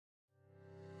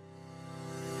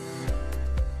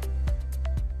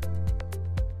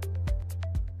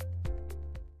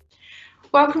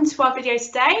Welcome to our video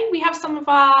today. We have some of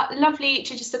our lovely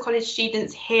Chichester College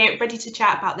students here ready to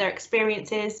chat about their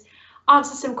experiences,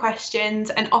 answer some questions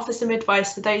and offer some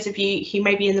advice for those of you who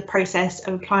may be in the process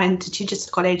of applying to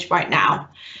Chichester College right now.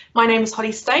 My name is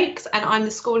Holly Stokes and I'm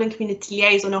the School and Community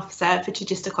Liaison Officer for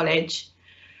Chichester College.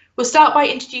 We'll start by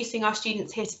introducing our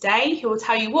students here today, who will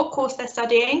tell you what course they're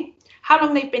studying, how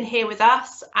long they've been here with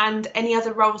us and any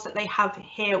other roles that they have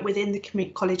here within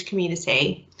the college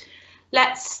community.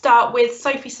 Let's start with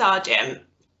Sophie Sargent.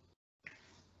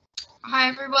 Hi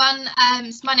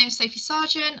everyone, so my name is Sophie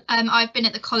Sargent. I've been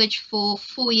at the college for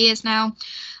 4 years now.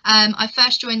 I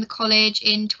first joined the college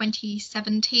in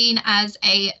 2017 as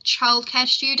a childcare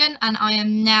student and I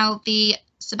am now the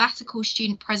sabbatical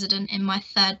student president in my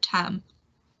 3rd term.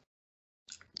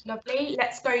 Lovely,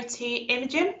 let's go to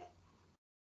Imogen.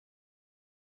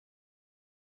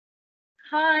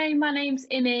 Hi, my name's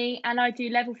Imi and I do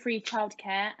level 3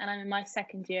 childcare and I'm in my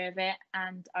 2nd year of it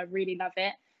and I really love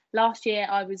it. Last year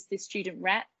I was the student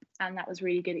rep and that was a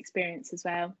really good experience as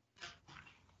well.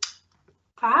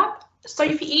 Fab.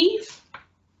 Sophie Eve.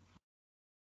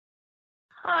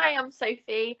 Hi, I'm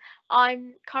Sophie.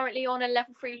 I'm currently on a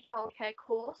level 3 childcare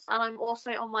course and I'm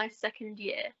also on my 2nd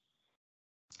year.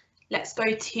 Let's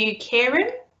go to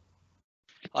Kieran.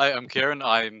 Hi, I'm Kieran.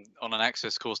 I'm on an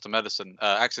Access course to medicine.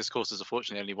 Access course is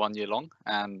unfortunately only 1 year long,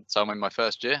 and so I'm in my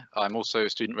 1st year. I'm also a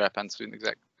student rep and student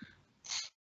exec.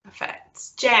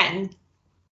 Perfect. Jen.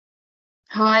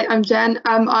 Hi, I'm Jen.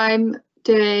 I'm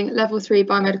doing level 3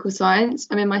 biomedical science.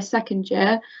 I'm in my 2nd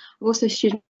year. I'm also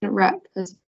student rep.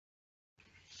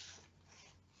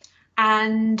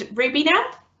 And Ruby now.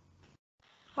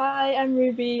 Hi, I'm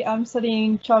Ruby. I'm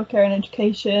studying childcare and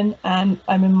education and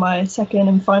I'm in my 2nd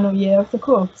and final year of the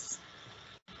course.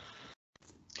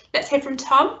 Let's hear from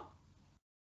Tom.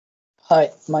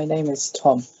 Hi, my name is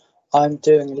Tom. I'm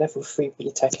doing level 3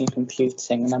 BTEC in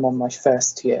computing and I'm on my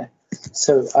 1st year.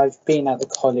 So I've been at the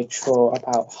college for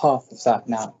about half of that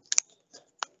now.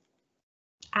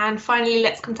 And finally,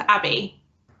 let's come to Abby.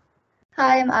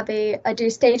 Hi, I'm Abby. I do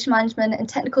stage management and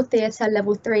technical theatre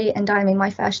level 3 and I'm in my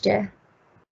 1st year.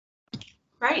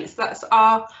 Great, so that's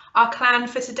our clan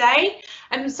for today.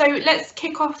 So let's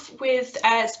kick off with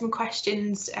some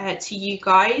questions to you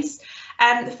guys.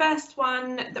 The first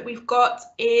one that we've got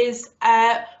is,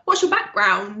 what's your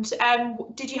background?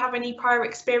 Did you have any prior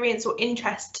experience or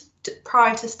interest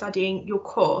prior to studying your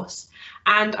course?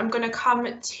 And I'm going to come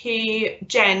to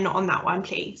Jen on that one,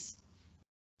 please.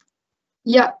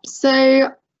 Yep,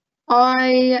 so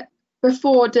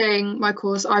before doing my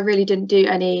course, I really didn't do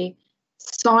any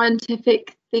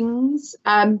scientific things,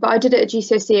 but I did it at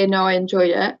GCSE and now I enjoyed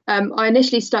it. I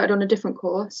initially started on a different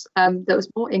course that was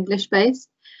more English based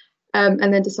and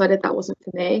then decided that wasn't for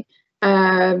me.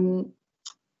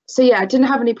 So yeah, I didn't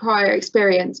have any prior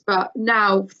experience, but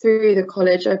now through the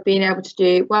college I've been able to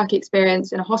do work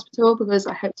experience in a hospital because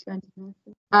I hope to go into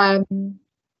nursing.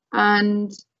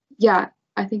 And yeah,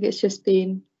 I think it's just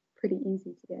been pretty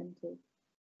easy to get into.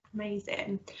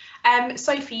 Amazing.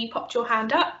 Sophie, you popped your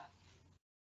hand up.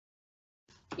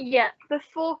 Yeah,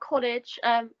 before college,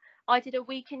 I did a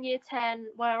week in year 10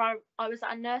 where I was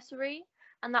at a nursery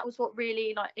and that was what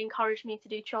really encouraged me to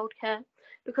do childcare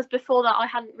because before that I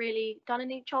hadn't really done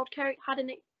any childcare, had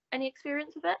any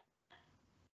experience with it.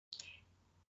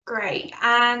 Great,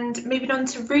 and moving on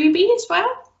to Ruby as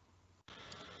well.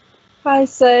 Hi,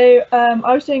 so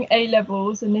I was doing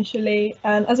A-levels initially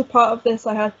and as a part of this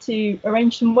I had to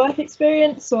arrange some work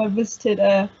experience, so I visited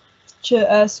a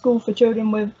school for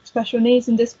children with special needs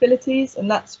and disabilities, and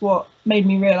that's what made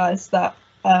me realise that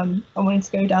I wanted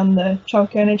to go down the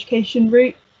childcare and education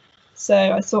route. So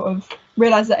I sort of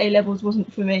realised that A-levels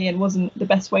wasn't for me and wasn't the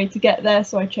best way to get there,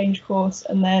 so I changed course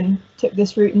and then took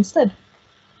this route instead.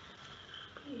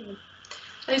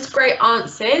 Those great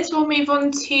answers. We'll move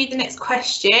on to the next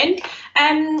question.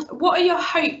 What are your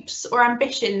hopes or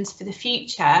ambitions for the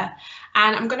future?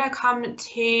 And I'm going to come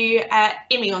to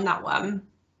Imi on that one.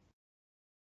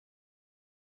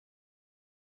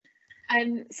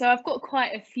 So I've got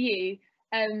quite a few.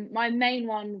 My main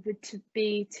one would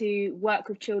be to work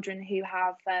with children who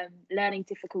have learning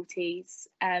difficulties.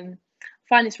 I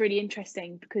find this really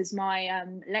interesting because my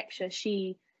lecturer,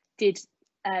 she did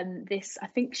this, I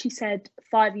think she said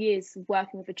 5 years of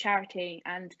working with a charity,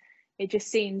 and it just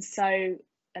seems so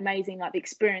amazing, like the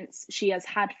experience she has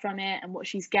had from it and what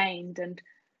she's gained. And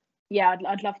yeah,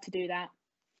 I'd love to do that.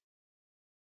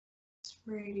 It's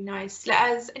really nice.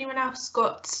 Has anyone else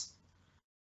got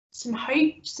some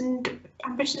hopes and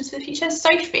ambitions for the future?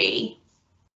 Sophie?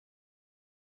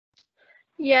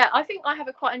 Yeah, I think I have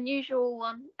a quite unusual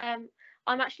one.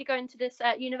 I'm actually going to this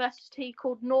university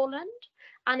called Norland,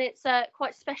 and it's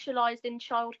quite specialised in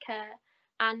childcare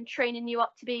and training you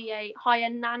up to be a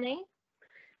high-end nanny.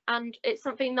 And it's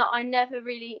something that I never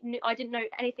really knew. I didn't know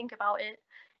anything about it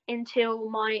until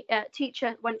my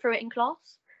teacher went through it in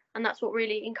class, and that's what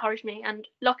really encouraged me. And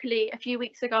luckily, a few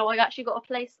weeks ago, I actually got a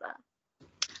place there.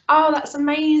 Oh, that's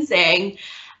amazing.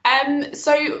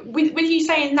 So with you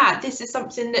saying that, this is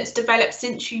something that's developed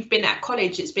since you've been at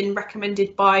college. It's been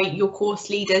recommended by your course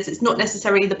leaders. It's not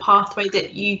necessarily the pathway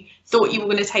that you thought you were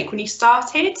going to take when you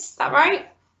started. Is that right?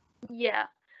 Yeah.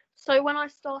 So when I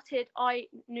started, I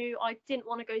knew I didn't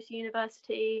want to go to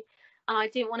university, and I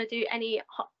didn't want to do any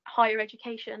higher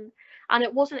education. And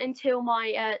it wasn't until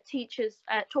my teachers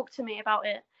talked to me about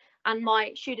it, and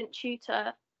my student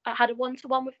tutor had a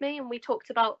one-to-one with me, and we talked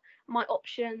about my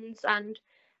options and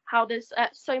how there's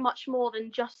so much more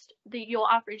than just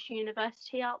your average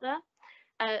university out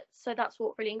there. So that's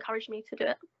what really encouraged me to do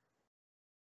it.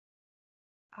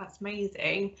 That's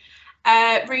amazing.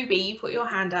 Ruby, you've got your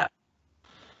hand up.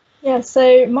 Yeah,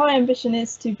 so my ambition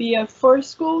is to be a forest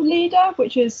school leader,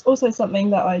 which is also something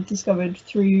that I discovered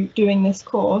through doing this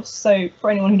course. So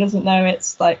for anyone who doesn't know,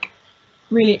 it's like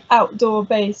really outdoor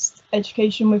based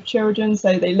education with children.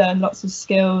 So they learn lots of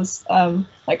skills,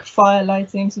 like fire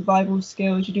lighting, survival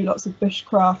skills. You do lots of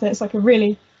bushcraft, and it's like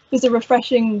there's a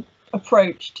refreshing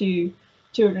approach to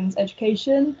children's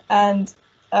education. And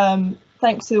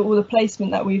thanks to all the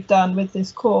placement that we've done with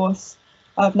this course,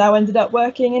 I've now ended up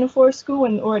working in a forest school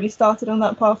and already started on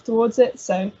that path towards it.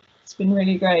 So it's been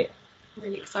really great.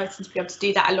 Really exciting to be able to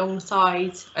do that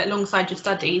alongside your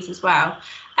studies as well.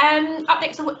 Up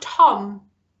next, I've got Tom.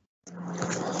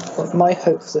 Well, my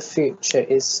hope for the future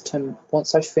is to,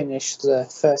 once I finish the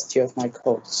first year of my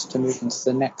course, to move into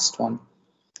the next one.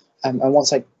 And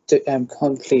once I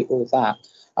complete all that,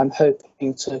 I'm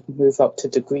hoping to move up to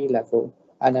degree level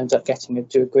and end up getting a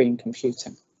degree in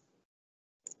computing.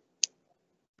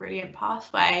 Brilliant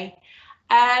pathway.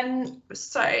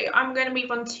 So I'm going to move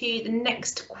on to the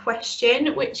next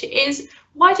question, which is,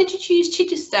 why did you choose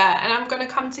Chichester? And I'm going to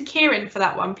come to Kieran for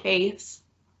that one, please.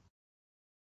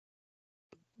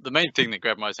 The main thing that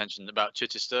grabbed my attention about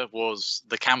Chichester was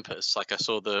the campus. Like I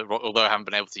saw although I haven't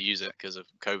been able to use it because of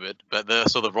COVID, but I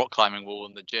saw the rock climbing wall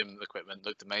and the gym equipment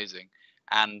looked amazing.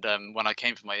 And when I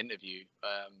came for my interview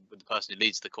with the person who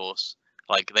leads the course,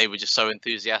 like they were just so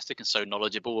enthusiastic and so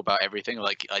knowledgeable about everything.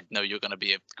 Like, I know you're going to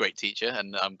be a great teacher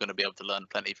and I'm going to be able to learn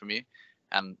plenty from you.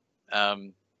 And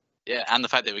yeah, and the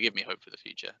fact that it would give me hope for the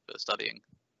future for studying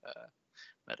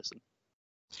medicine.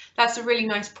 That's a really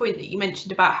nice point that you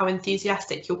mentioned about how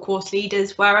enthusiastic your course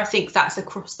leaders were. I think that's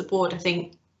across the board. I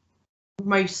think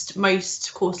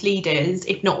most course leaders,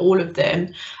 if not all of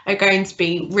them, are going to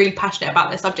be really passionate about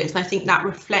their subjects, and I think that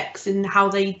reflects in how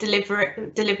they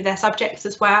deliver their subjects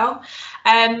as well.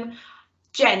 Jen,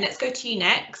 let's go to you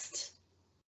next.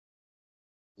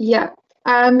 Yeah,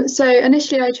 so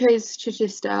initially I chose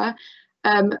Chichester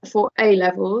for A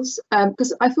levels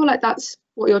because I feel like that's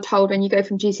what you're told when you go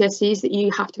from GCSEs, that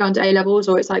you have to go into A levels,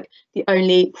 or it's like the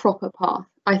only proper path.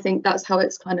 I think that's how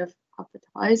it's kind of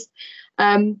advertised.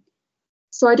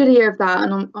 So I did a year of that,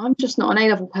 and I'm just not an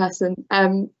A-level person.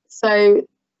 So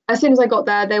as soon as I got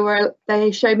there,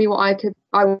 they showed me what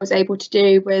I was able to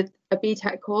do with a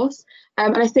BTEC course.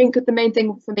 And I think the main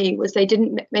thing for me was they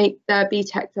didn't make the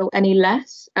BTEC feel any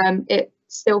less. It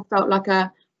still felt like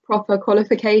a proper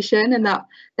qualification, and that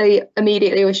they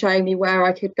immediately were showing me where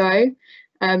I could go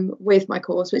with my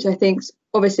course, which I think,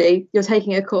 obviously, you're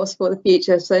taking a course for the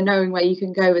future, so knowing where you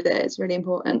can go with it is really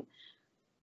important.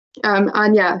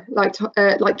 And yeah, like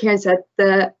Kieran said,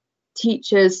 the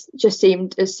teachers just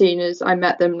seemed, as soon as I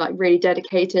met them, like really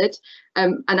dedicated.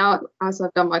 And now, as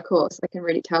I've done my course, I can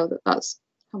really tell that that's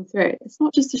come through. It's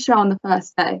not just a show on the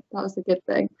first day. That was a good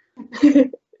thing.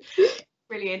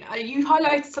 Brilliant. You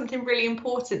highlighted something really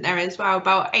important there as well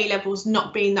about A levels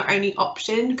not being the only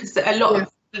option, because a lot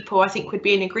of people, I think, would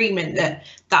be in agreement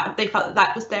that they felt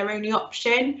that was their only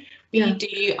option. We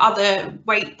do other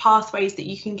pathways that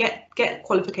you can get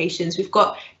qualifications. We've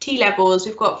got T levels,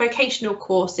 we've got vocational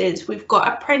courses, we've got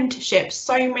apprenticeships,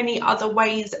 so many other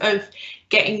ways of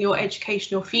getting your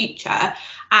educational future.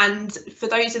 And for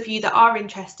those of you that are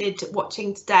interested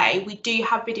watching today, we do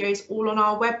have videos all on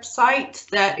our website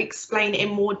that explain in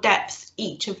more depth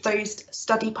each of those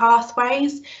study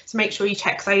pathways, so make sure you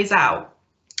check those out.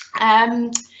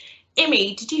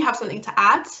 Imi, did you have something to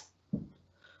add?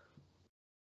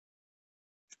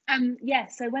 Yeah,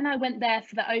 so when I went there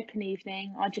for the open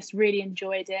evening, I just really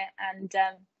enjoyed it. And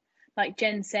like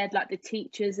Jen said, like the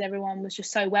teachers, everyone was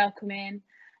just so welcoming.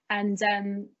 And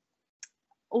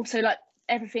also, like,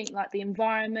 everything, like the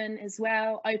environment as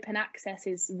well. Open access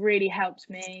has really helped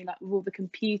me, like with all the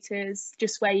computers,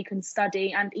 just where you can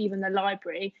study, and even the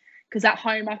library, because at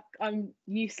home I'm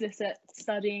useless at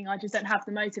studying. I just don't have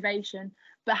the motivation.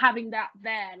 But having that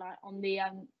there, like on the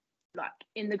like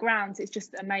in the grounds, it's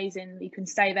just amazing. You can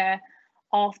stay there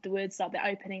afterwards. Like the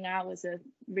opening hours are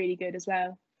really good as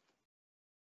well.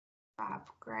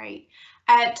 Great.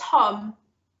 Tom.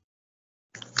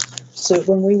 So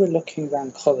when we were looking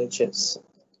around colleges,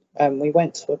 we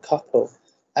went to a couple,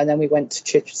 and then we went to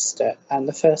Chichester, and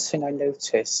the first thing I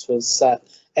noticed was that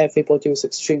everybody was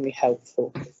extremely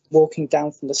helpful. Walking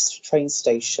down from the train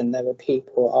station, there were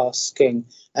people asking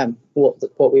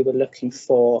what we were looking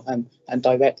for and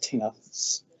directing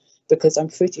us. Because I'm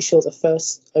pretty sure the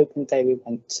first open day we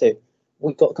went to,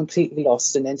 we got completely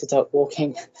lost and ended up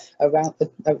walking around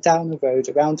down the road,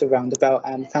 around a roundabout,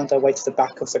 and found our way to the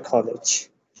back of the college.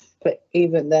 But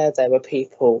even there were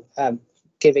people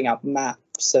giving out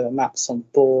maps. There were maps on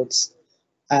boards.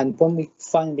 And when we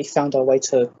finally found our way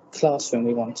to a classroom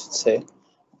we wanted to,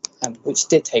 which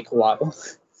did take a while,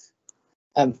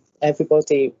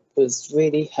 everybody was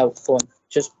really helpful.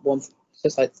 It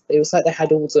was like they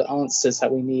had all the answers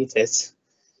that we needed.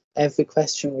 Every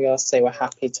question we asked, they were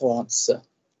happy to answer.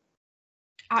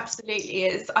 Absolutely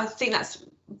is. I think that's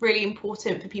really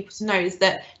important for people to know, is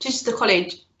that Chichester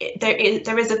College, there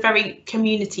is a very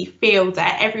community feel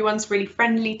there. Everyone's really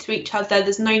friendly to each other.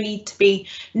 There's no need to be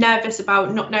nervous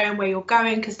about not knowing where you're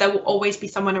going, because there will always be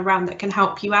someone around that can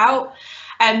help you out.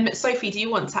 Sophie, do you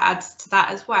want to add to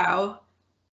that as well?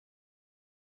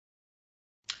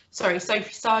 Sorry,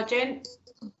 Sophie Sargent.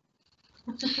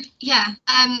 Yeah,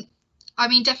 I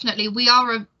mean, definitely we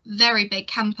are a very big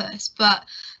campus, but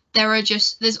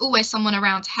there's always someone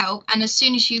around to help. And as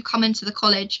soon as you come into the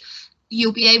college,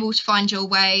 you'll be able to find your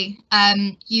way.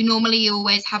 You normally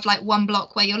always have like one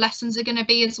block where your lessons are going to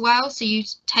be as well. So you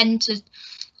tend to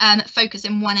focus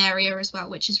in one area as well,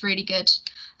 which is really good.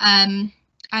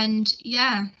 And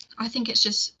yeah, I think it's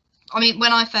just, I mean,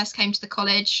 when I first came to the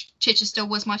college, Chichester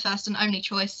was my first and only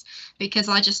choice, because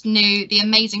I just knew the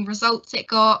amazing results it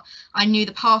got. I knew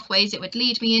the pathways it would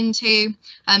lead me into.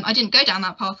 I didn't go down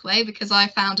that pathway because I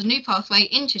found a new pathway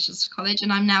in Chichester College,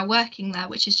 and I'm now working there,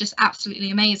 which is just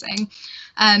absolutely amazing.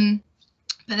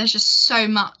 But there's just so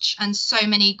much and so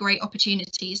many great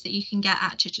opportunities that you can get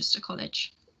at Chichester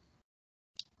College.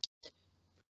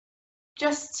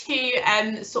 Just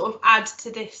to sort of add to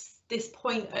this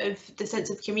point of the sense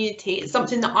of community, it's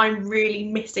something that I'm really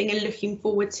missing and looking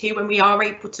forward to when we are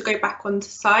able to go back onto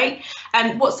site.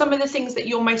 What's some of the things that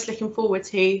you're most looking forward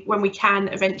to when we can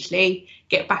eventually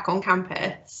get back on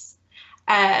campus?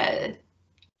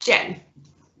 Jen.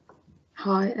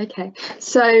 Hi, okay.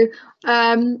 So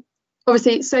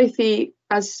obviously Sophie,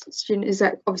 as student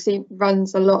exec, obviously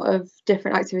runs a lot of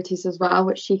different activities as well,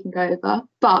 which she can go over,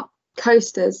 but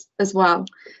coasters as well.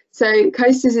 So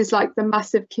coasters is like the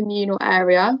massive communal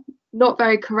area, not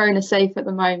very corona safe at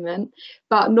the moment,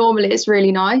 but normally it's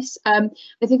really nice. I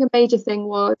think a major thing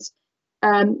was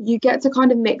you get to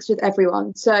kind of mix with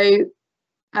everyone. So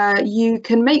you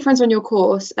can make friends on your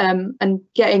course, and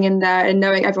getting in there and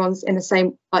knowing everyone's in the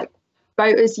same like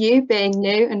boat as you, being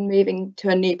new and moving to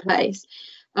a new place.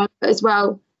 But as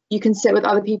well, you can sit with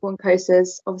other people on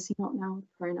coasters, obviously not now with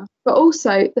corona, but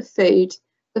also the food.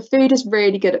 The food is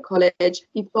really good at college.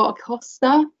 You've got a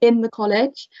Costa in the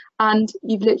college, and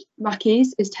you've literally,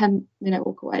 Mackey's is 10-minute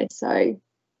walk away. So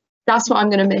that's what I'm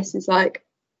going to miss, is like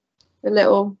the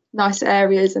little nice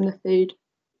areas and the food.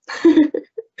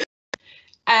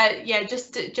 Yeah,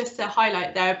 just to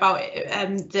highlight there about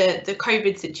the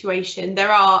COVID situation,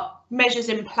 there are measures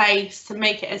in place to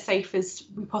make it as safe as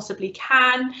we possibly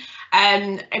can.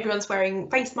 Everyone's wearing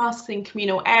face masks in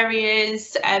communal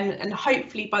areas, and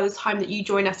hopefully by the time that you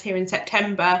join us here in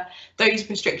September, those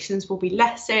restrictions will be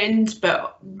lessened,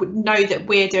 but know that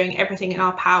we're doing everything in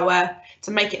our power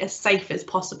to make it as safe as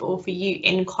possible for you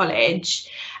in college.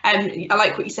 I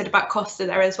like what you said about Costa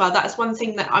there as well. That's one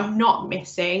thing that I'm not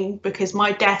missing, because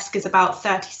my desk is about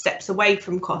 30 steps away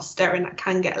from Costa, and that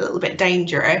can get a little bit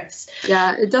dangerous.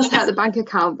 Yeah, it does hurt the bank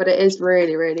account, but it is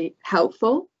really, really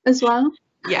helpful as well.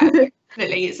 Yeah,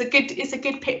 definitely. It's a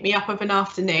good pick me up of an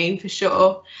afternoon for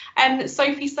sure.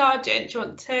 Sophie Sargent, do you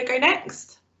want to go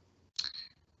next?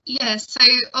 Yeah, so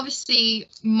obviously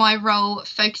my role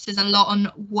focuses a lot on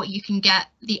what you can get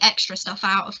the extra stuff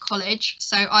out of college.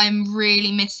 So I'm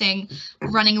really missing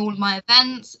running all of my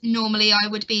events. Normally I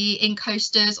would be in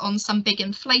coasters on some big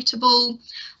inflatable.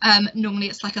 Normally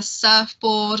it's like a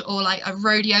surfboard or like a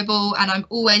rodeo ball, and I'm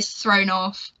always thrown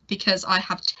off because I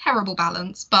have terrible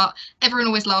balance, but everyone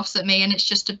always laughs at me and it's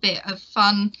just a bit of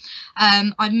fun.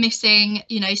 I'm missing,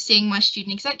 you know, seeing my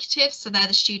student executives, so they're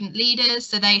the student leaders,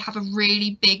 so they have a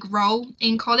really big role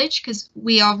in college because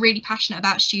we are really passionate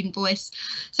about student voice.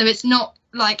 So it's not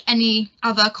like any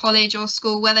other college or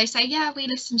school where they say, yeah, we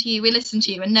listen to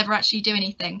you, and never actually do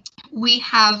anything. We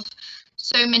have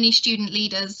so many student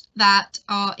leaders that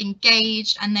are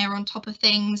engaged and they're on top of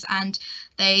things, and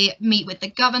they meet with the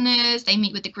governors, they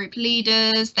meet with the group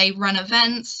leaders, they run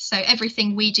events. So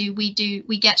everything we do,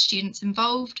 we get students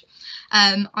involved.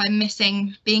 I'm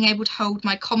missing being able to hold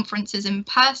my conferences in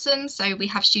person. So we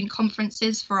have student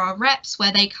conferences for our reps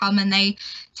where they come and they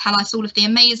tell us all of the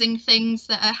amazing things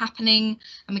that are happening,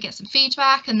 and we get some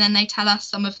feedback, and then they tell us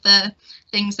some of the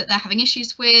things that they're having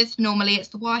issues with. Normally it's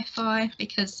the Wi-Fi,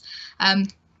 because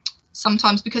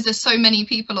sometimes, because there's so many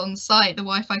people on site, the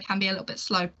Wi-Fi can be a little bit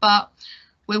slow, but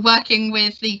we're working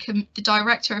with the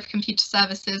director of computer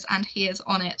services, and he is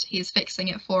on it. He is fixing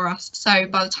it for us. So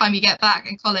by the time you get back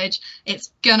in college,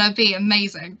 it's gonna be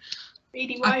amazing.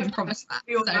 Really, I can promise that.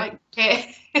 Feel So. like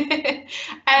it.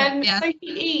 Yeah. Sophie,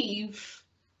 Eve.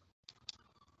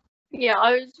 Yeah,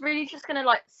 I was really just gonna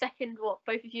like second what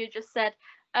both of you just said.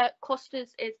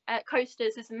 Coasters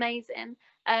is amazing.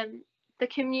 The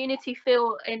community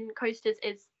feel in Coasters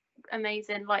is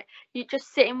amazing. Like, you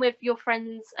just sitting with your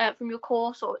friends from your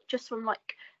course, or just from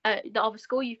like the other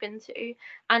school you've been to,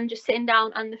 and just sitting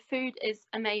down, and the food is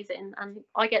amazing, and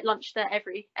I get lunch there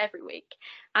every week,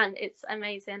 and it's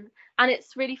amazing. And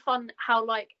it's really fun how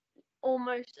like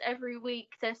almost every week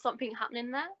there's something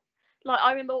happening there. Like,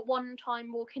 I remember one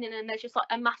time walking in and there's just like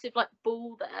a massive like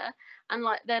bull there, and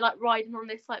like they're like riding on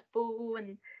this like bull,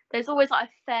 and there's always like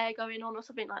a fair going on or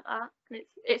something like that, and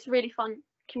it's really fun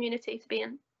community to be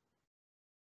in.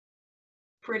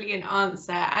 Brilliant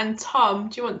answer. And Tom,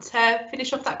 do you want to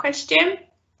finish off that question?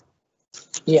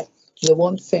 Yeah, the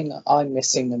one thing I'm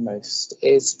missing the most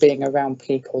is being around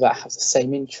people that have the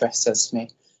same interests as me.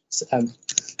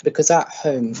 Because at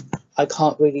home, I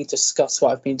can't really discuss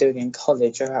what I've been doing in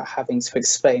college without having to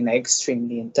explain it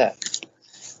extremely in depth.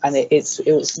 And it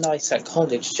was nice at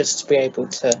college just to be able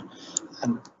to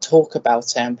talk about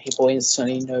it, and people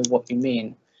instantly know what you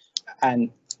mean. And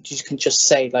you can just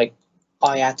say, like,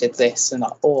 I added this,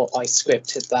 or I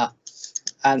scripted that,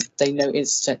 and they know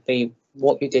instantly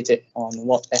what you did it on,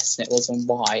 what lesson it was, and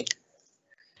why. I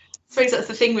suppose that's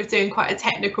the thing with doing quite a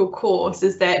technical course,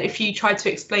 is that if you try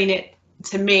to explain it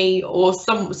to me or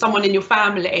someone in your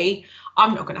family,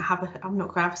 I'm not going to have a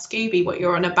Scooby what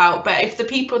you're on about. But if the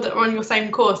people that are on your same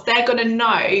course, they're going to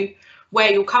know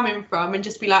where you're coming from and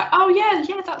just be like, oh yeah,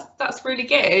 that's really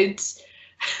good.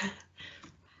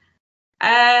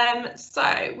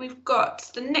 So we've got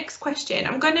the next question.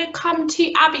 I'm going to come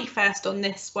to Abby first on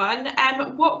this one.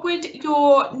 What would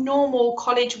your normal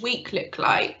college week look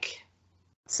like?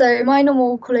 So my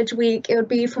normal college week, it would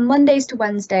be from Mondays to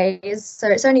Wednesdays. So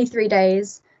it's only 3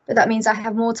 days, but that means I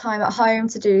have more time at home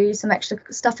to do some extra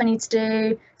stuff I need to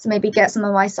do. So maybe get some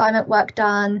of my assignment work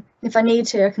done. If I need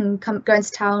to, I can go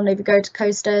into town, maybe go to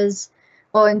Coasters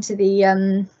or into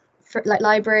the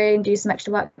library and do some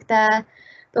extra work there.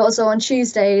 But also on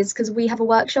Tuesdays, because we have a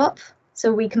workshop,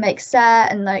 so we can make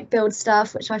set and like build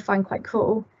stuff, which I find quite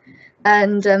cool.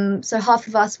 And so half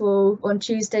of us will, on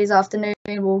Tuesdays afternoon,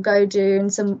 will go do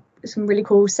some really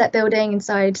cool set building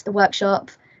inside the workshop,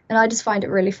 and I just find it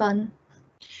really fun.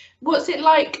 What's it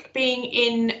like being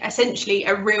in essentially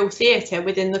a real theatre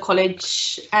within the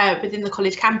college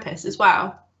campus as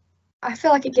well? I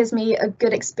feel like it gives me a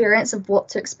good experience of what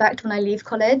to expect when I leave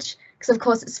college, because of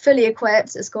course it's fully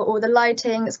equipped, it's got all the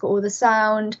lighting, it's got all the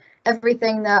sound,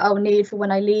 everything that I'll need for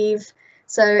when I leave.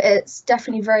 So it's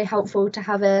definitely very helpful to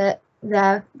have it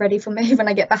there ready for me when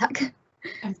I get back.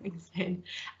 Amazing.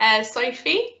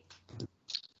 Sophie?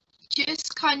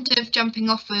 Just kind of jumping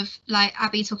off of like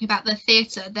Abby talking about the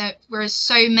theatre, there were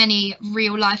so many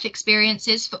real life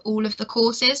experiences for all of the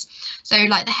courses. So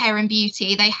like the hair and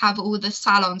beauty, they have all the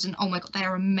salons, and oh my god, they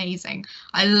are amazing.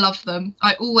 I love them.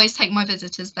 I always take my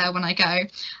visitors there when I go.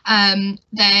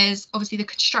 There's obviously the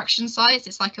construction sites.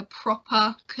 It's like a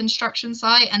proper construction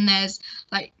site, and there's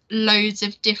like loads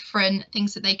of different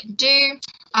things that they can do.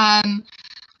 I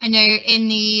know in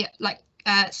the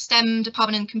STEM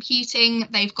department in computing,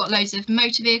 they've got loads of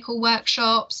motor vehicle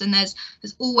workshops, and there's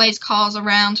always cars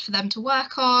around for them to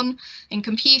work on. In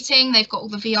computing, they've got all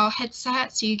the VR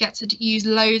headsets, so you get to use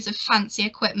loads of fancy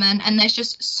equipment, and there's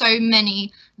just so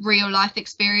many real life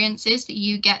experiences that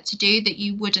you get to do that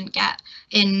you wouldn't get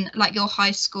in like your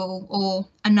high school or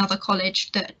another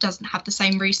college that doesn't have the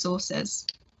same resources.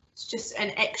 It's just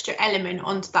an extra element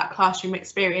onto that classroom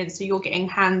experience, so you're getting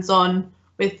hands-on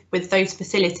with those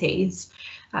facilities.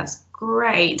 That's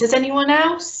great. Does anyone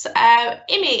else?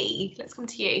 Imi, let's come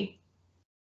to you.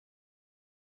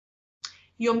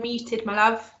 You're muted, my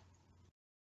love.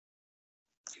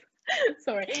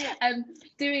 Sorry.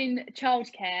 Doing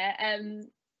childcare,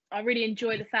 I really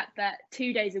enjoy the fact that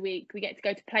 2 days a week we get to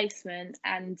go to placement,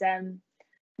 and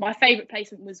my favourite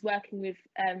placement was working with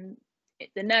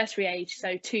the nursery age,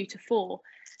 so 2 to 4,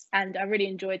 and I really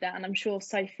enjoyed that, and I'm sure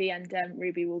Sophie and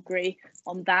Ruby will agree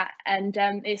on that. And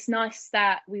it's nice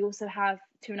that we also have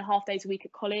 2.5 days a week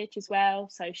at college as well,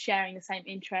 so sharing the same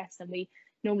interests, and we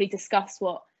normally discuss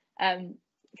what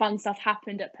fun stuff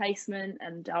happened at placement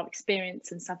and our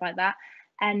experience and stuff like that.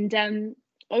 And I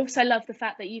also love the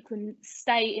fact that you can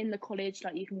stay in the college,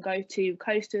 like you can go to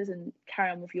coasters and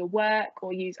carry on with your work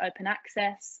or use open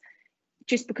access.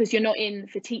 Just because you're not in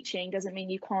for teaching doesn't mean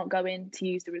you can't go in to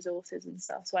use the resources and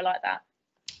stuff, so I like that.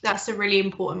 That's a really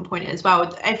important point as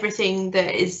well. Everything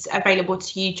that is available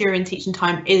to you during teaching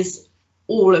time is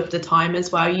all of the time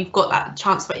as well. You've got that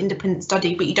chance for independent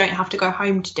study, but you don't have to go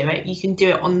home to do it. You can do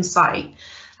it on site.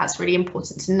 That's really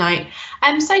important to note.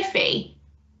 Sophie?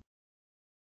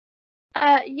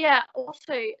 Yeah,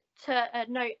 also to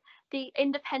note the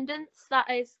independence that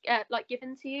is like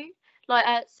given to you. Like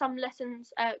some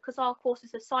lessons, because our course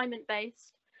is assignment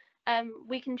based,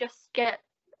 we can just get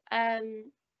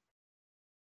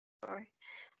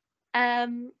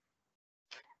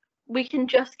we can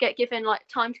just get given like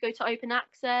time to go to open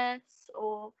access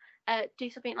or do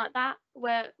something like that,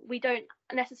 where we don't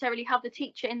necessarily have the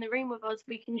teacher in the room with us.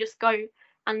 We can just go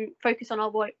and focus on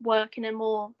our work in a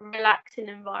more relaxing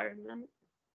environment.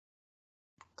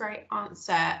 Great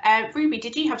answer. Ruby,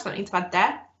 did you have something to add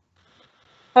there?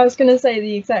 I was going to say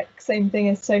the exact same thing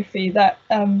as Sophie, that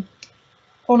on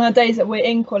our days that we're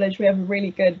in college, we have a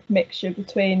really good mixture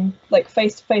between like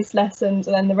face-to-face lessons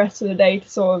and then the rest of the day to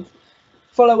sort of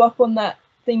follow up on that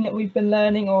thing that we've been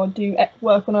learning or do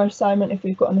work on our assignment if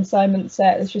we've got an assignment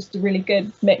set. It's just a really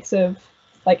good mix of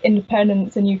like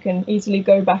independence, and you can easily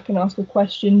go back and ask a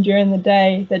question during the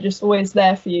day. They're just always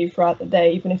there for you throughout the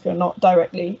day, even if you're not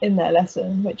directly in their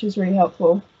lesson, which is really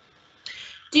helpful.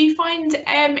 Do you find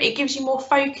it gives you more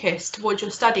focus towards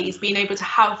your studies, being able to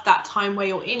have that time where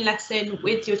you're in lesson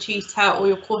with your tutor or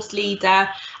your course leader,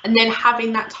 and then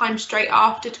having that time straight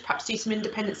after to perhaps do some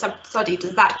independent study?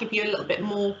 Does that give you a little bit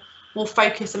more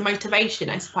focus and motivation,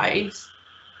 I suppose?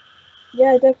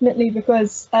 Yeah, definitely,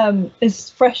 because it's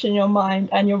fresh in your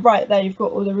mind, and you're right there. You've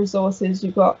got all the resources,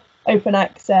 you've got open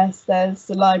access, there's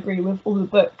the library with all the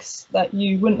books that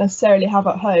you wouldn't necessarily have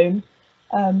at home,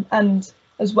 and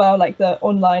as well, like the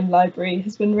online library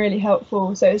has been really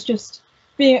helpful. So it's just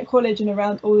being at college and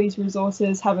around all these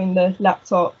resources, having the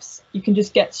laptops, you can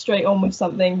just get straight on with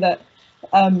something that,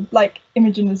 like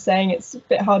Imogen was saying, it's a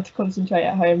bit hard to concentrate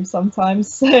at home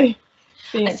sometimes. So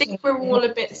I think we're all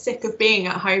a bit sick of being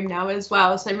at home now as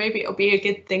well, so maybe it'll be a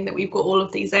good thing that we've got all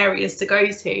of these areas to go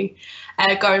to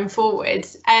going forward.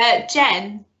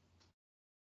 Jen?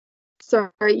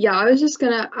 Sorry, yeah, I was just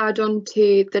going to add on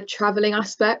to the travelling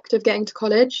aspect of getting to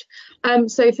college.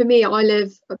 So for me, I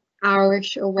live an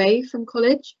hour-ish away from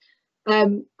college,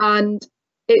 and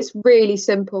it's really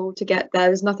simple to get there.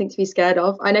 There's nothing to be scared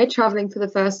of. I know travelling for the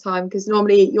first time, because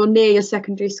normally you're near your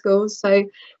secondary schools, so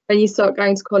when you start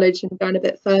going to college and going a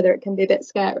bit further, it can be a bit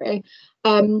scary.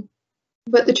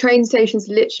 But the train station's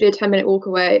literally a 10-minute walk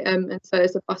away, and so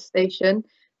is the bus station.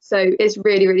 So it's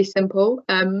really, really simple.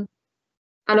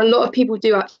 And a lot of people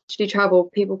do actually travel.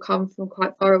 People come from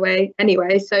quite far away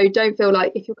anyway, so don't feel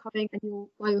like if you're coming and you're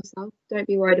by yourself, don't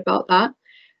be worried about that.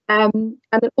 And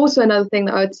then also another thing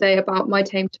that I would say about my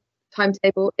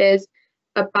timetable is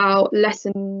about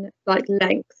lesson like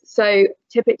length. So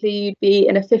typically you'd be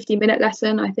in a 50-minute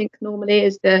lesson, I think normally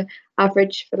is the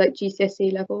average for like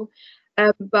GCSE level.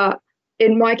 But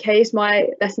in my case, my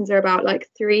lessons are about like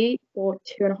 3 or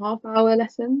 2.5 hour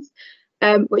lessons.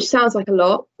 Which sounds like a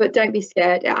lot, but don't be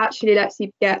scared. It actually lets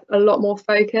you get a lot more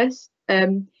focus,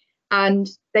 and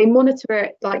they monitor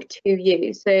it like to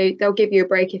you. So they'll give you a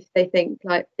break if they think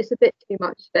like it's a bit too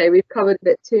much today. We've covered a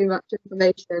bit too much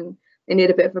information. They need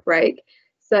a bit of a break.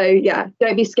 So yeah,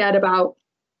 don't be scared about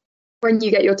when you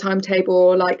get your timetable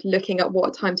or like looking at what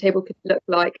a timetable could look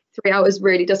like. 3 hours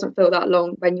really doesn't feel that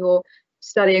long when you're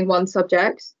studying one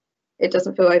subject. It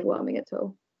doesn't feel overwhelming at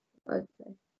all, I'd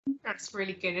say. That's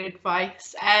really good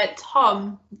advice.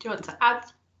 Tom, do you want to add?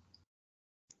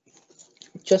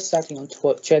 Just adding on to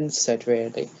what Jen said,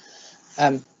 really.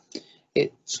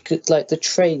 It's good, like the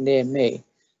train near me,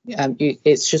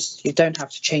 It's just, you don't have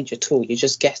to change at all. You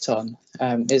just get on.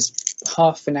 It's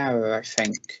half an hour, I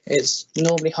think. It's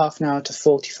normally half an hour to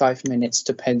 45 minutes,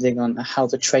 depending on how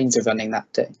the trains are running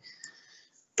that day.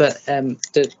 But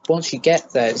once you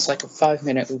get there, it's like a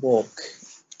 5-minute walk.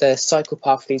 The cycle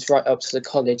path leads right up to the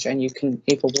college, and you can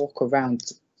either walk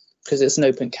around, because it's an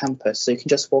open campus, so you can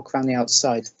just walk around the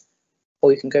outside,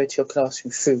 or you can go to your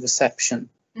classroom through reception,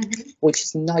 which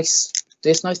is nice.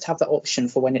 It's nice to have that option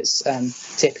for when it's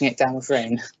tipping it down with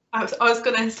rain. I was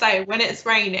going to say, when it's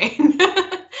raining,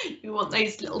 you want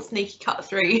those little sneaky cut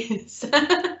throughs.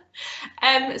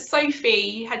 Sophie,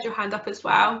 you had your hand up as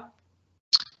well.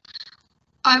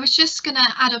 I was just going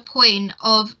to add a point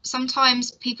of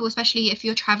sometimes people, especially if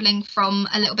you're travelling from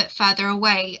a little bit further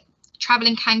away,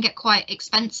 travelling can get quite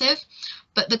expensive,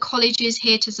 but the college is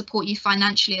here to support you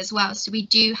financially as well. So we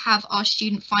do have our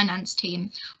student finance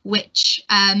team, which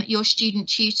your student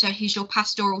tutor, who's your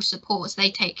pastoral support, so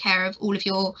they take care of all of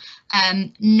your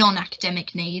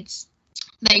non-academic needs.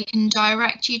 They can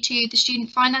direct you to the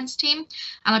student finance team,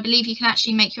 and I believe you can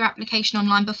actually make your application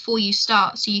online before you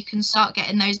start, so you can start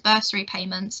getting those bursary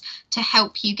payments to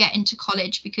help you get into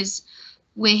college, because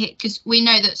we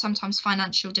know that sometimes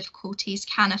financial difficulties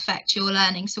can affect your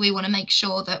learning, so we want to make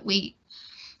sure that we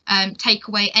take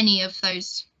away any of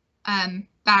those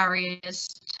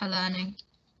barriers to learning.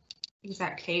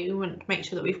 Exactly, we want to make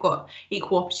sure that we've got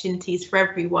equal opportunities for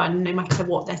everyone, no matter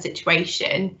what their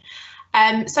situation.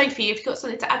 Sophie, have you got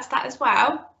something to add to that as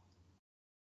well?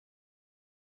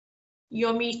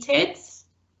 You're muted.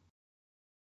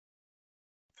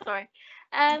 Sorry.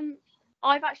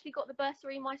 I've actually got the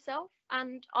bursary myself,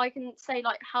 and I can say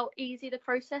like how easy the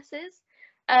process is.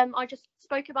 I just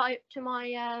spoke about it to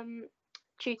my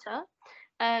tutor,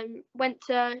 went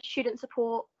to student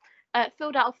support,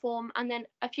 filled out a form, and then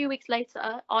a few weeks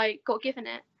later I got given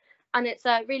it, and it's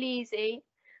really easy.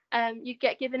 You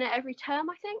get given it every term,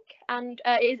 I think, and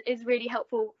it is really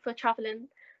helpful for travelling,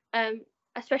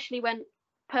 especially when,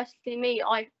 personally me,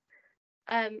 I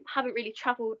haven't really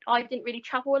travelled. I didn't really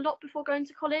travel a lot before going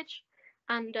to college,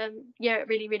 and yeah, it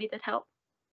really did help.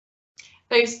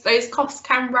 Those costs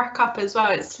can rack up as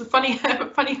well. It's funny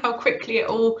how quickly it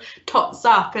all tots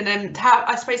up, and then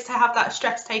I suppose to have that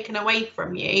stress taken away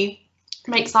from you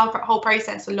makes our whole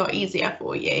process a lot easier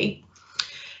for you.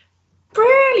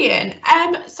 Brilliant.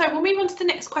 So we'll move on to the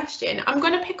next question. I'm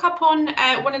going to pick up on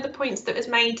one of the points that was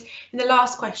made in the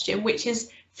last question, which is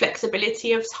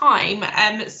flexibility of time.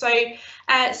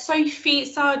 Sophie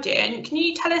Sargent, can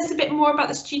you tell us a bit more about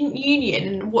the student union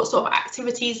and what sort of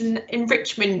activities and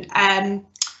enrichment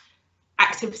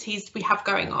activities we have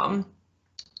going on?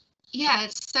 Yeah,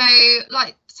 so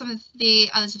like some of the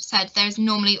others have said, there's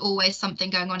normally always something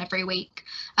going on every week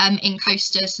in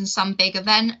Coasters and some big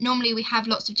event. Normally we have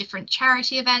lots of different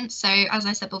charity events. So as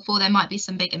I said before, there might be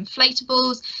some big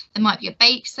inflatables, there might be a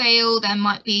bake sale, there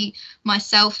might be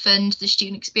myself and the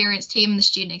student experience team and the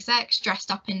student execs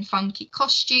dressed up in funky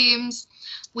costumes.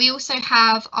 We also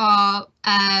have our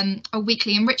a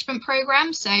weekly enrichment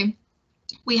programme. So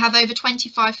we have over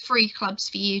 25 free clubs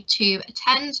for you to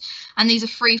attend, and these are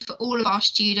free for all of our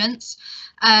students.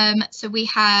 So we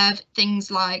have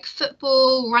things like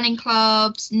football, running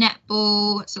clubs,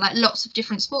 netball, so like lots of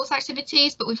different sports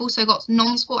activities, but we've also got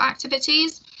non-sport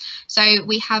activities. So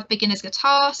we have beginners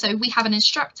guitar, so we have an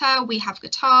instructor, we have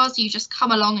guitars, you just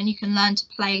come along and you can learn to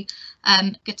play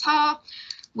guitar.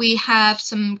 We have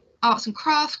some arts and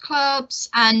craft clubs,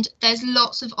 and there's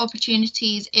lots of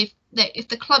opportunities. If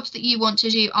the clubs that you want to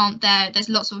do aren't there, there's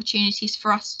lots of opportunities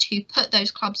for us to put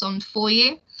those clubs on for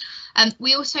you.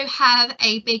 We also have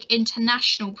a big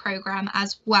international programme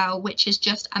as well, which is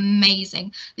just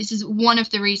amazing. This is one of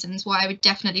the reasons why I would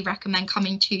definitely recommend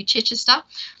coming to Chichester,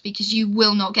 because you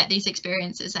will not get these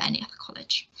experiences at any other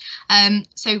college.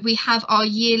 So we have our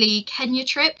yearly Kenya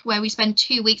trip where we spend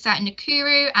 2 weeks out in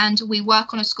Nakuru, and we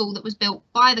work on a school that was built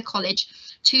by the college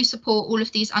to support all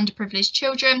of these underprivileged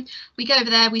children. We go over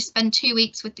there, we spend 2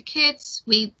 weeks with the kids,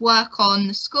 we work on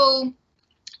the school,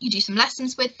 you do some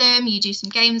lessons with them, you do some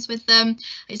games with them.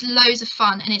 It's loads of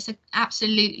fun, and it's an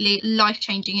absolutely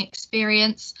life-changing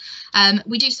experience.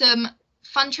 We do some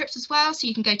fun trips as well, so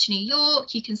you can go to New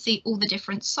York, you can see all the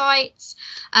different sites.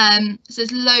 So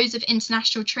there's loads of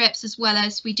international trips, as well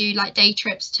as we do like day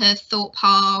trips to Thorpe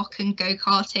Park and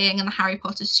go-karting and the Harry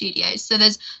Potter studios. So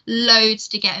there's loads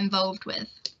to get involved with.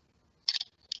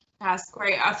 That's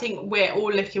great. I think we're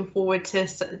all looking forward to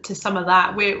some of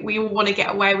that. We all want to get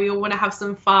away. We all want to have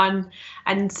some fun,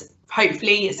 and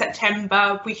hopefully in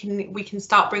September we can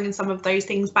start bringing some of those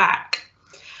things back.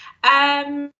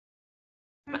 I'm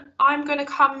going to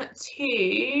come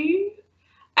to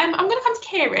I'm going to come to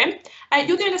Kieran.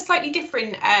 You're doing a slightly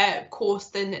different course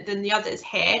than the others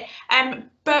here,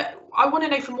 but I want to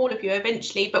know from all of you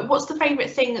eventually, but what's the favourite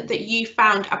thing that you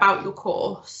found about your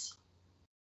course?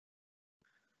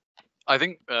 I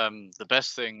think the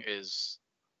best thing is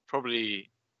probably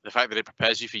the fact that it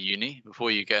prepares you for uni before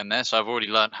you get in there. So I've already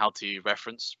learned how to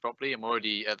reference properly. I'm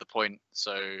already at the point,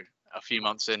 so a few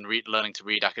months in, learning to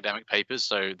read academic papers.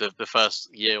 So the first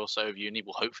year or so of uni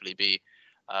will hopefully be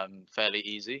fairly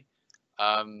easy.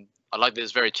 I like that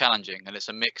it's very challenging, and it's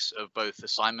a mix of both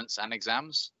assignments and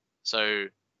exams. So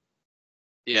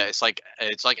yeah, it's like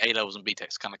A levels and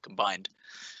BTECs kind of combined.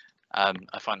 I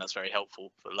find that's very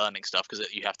helpful for learning stuff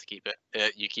because you have to keep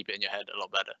it. You keep it in your head a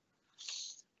lot better.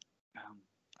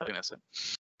 I think that's it.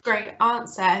 Great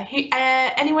answer.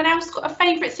 Anyone else got a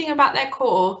favourite thing about their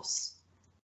course?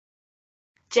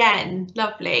 Jen,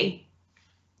 lovely.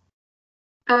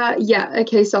 Yeah,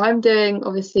 okay, so I'm doing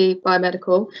obviously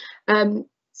biomedical.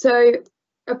 So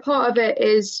a part of it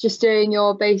is just doing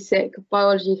your basic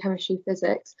biology, chemistry,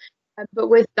 physics. But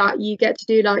with that, you get to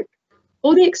do like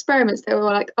all the experiments that were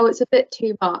like, oh, it's a bit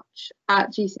too much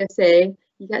at GCSE.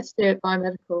 You get to do it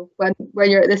biomedical when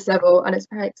you're at this level, and it's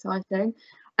very exciting.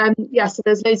 Yeah, so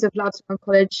there's loads of labs around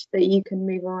college that you can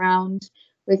move around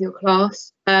with your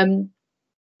class, and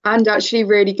actually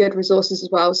really good resources as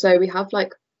well. So we have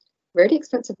like really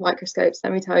expensive microscopes,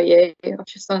 let me tell you. I've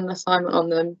just done an assignment on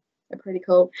them. They're pretty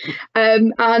cool.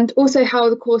 And also how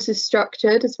the course is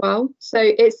structured as well. So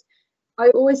I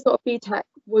always thought BTEC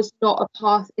was not a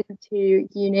path into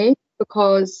uni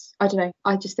because, I don't know,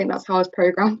 I just think that's how I was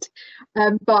programmed.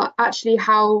 But actually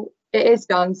how it is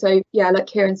done, so yeah, like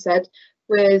Kieran said,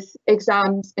 with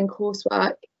exams and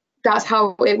coursework, that's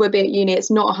how it would be at uni.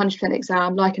 It's not 100%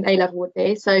 exam like an A-level would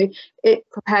be. So it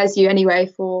prepares you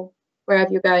anyway for wherever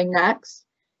you're going next.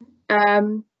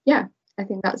 Yeah, I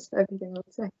think that's everything I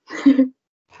would say.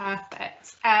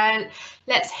 Perfect.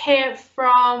 Let's hear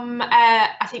from,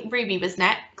 I think Ruby was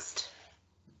next.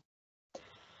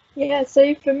 Yeah,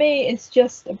 so for me, it's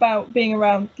just about being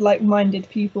around like-minded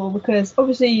people, because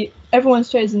obviously everyone's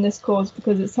chosen this course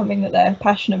because it's something that they're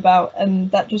passionate about, and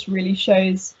that just really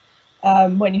shows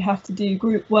when you have to do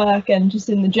group work and just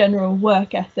in the general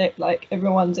work ethic, like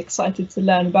everyone's excited to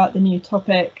learn about the new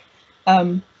topic.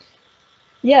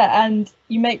 Yeah, and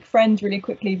you make friends really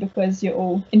quickly because you're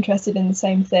all interested in the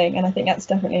same thing, and I think that's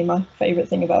definitely my favourite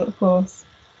thing about the course.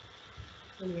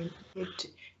 Brilliant.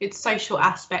 Good social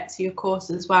aspects of your course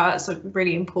as well. That's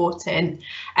really important.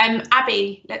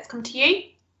 Abby, let's come to you.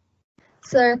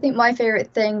 So I think my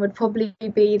favourite thing would probably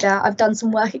be that I've done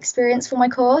some work experience for my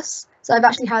course. So I've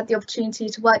actually had the opportunity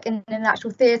to work in an actual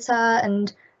theatre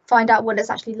and find out what it's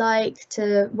actually like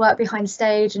to work behind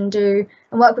stage and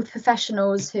work with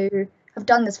professionals who have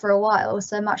done this for a while.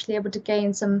 So I'm actually able to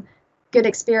gain some good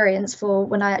experience for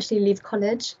when I actually leave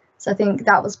college. So I think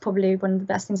that was probably one of the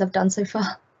best things I've done so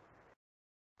far.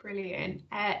 Brilliant.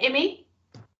 Imi?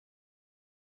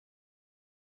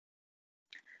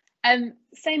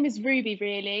 Same as Ruby,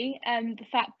 really. The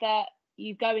fact that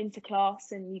you go into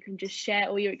class and you can just share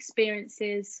all your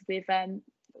experiences with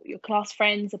your class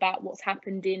friends about what's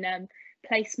happened in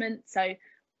placement. So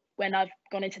when I've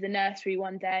gone into the nursery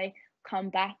one day, come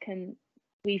back and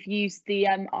we've used the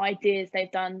ideas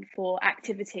they've done for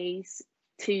activities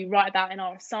to write about in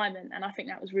our assignment, and I think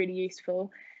that was really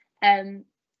useful.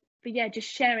 But yeah, just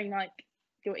sharing like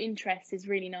your interests is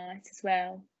really nice as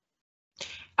well.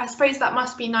 I suppose that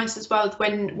must be nice as well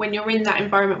when you're in that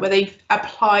environment where they've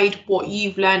applied what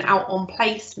you've learned out on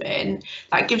placement.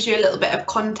 That gives you a little bit of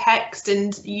context,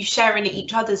 and you sharing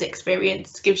each other's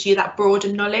experience gives you that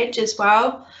broader knowledge as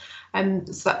well.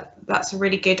 So that's a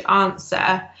really good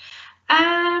answer.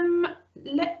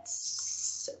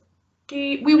 Let's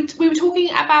do. We were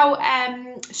talking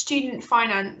about student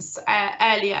finance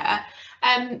earlier.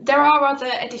 There are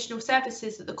other additional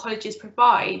services that the colleges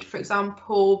provide, for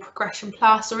example, Progression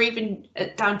Plus, or even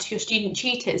down to your student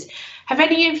tutors. Have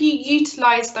any of you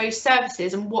utilised those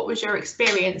services, and what was your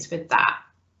experience with that?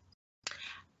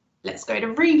 Let's go to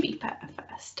Ruby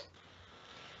first.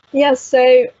 Yeah,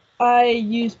 so I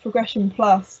used Progression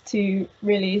Plus to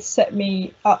really set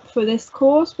me up for this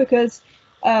course, because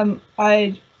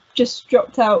I just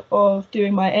dropped out of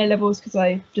doing my A-levels because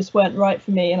I just weren't right for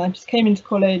me, and I just came into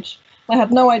college. I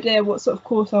had no idea what sort of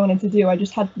course I wanted to do. I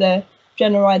just had the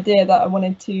general idea that I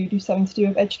wanted to do something to do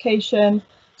with education.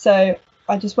 So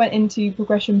I just went into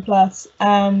Progression Plus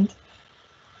and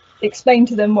explained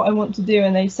to them what I want to do,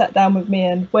 and they sat down with me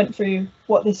and went through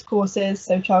what this course is,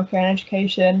 so childcare and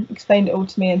education, explained it all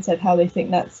to me and said how they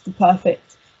think that's the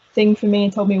perfect thing for me,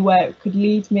 and told me where it could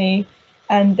lead me.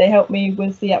 and they helped me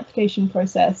with the application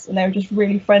process, and they were just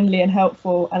really friendly and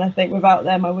helpful. And I think without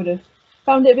them, I would have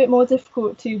found it a bit more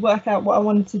difficult to work out what I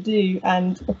wanted to do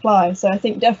and apply. So I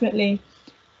think definitely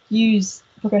use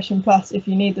Progression Plus if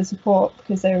you need the support,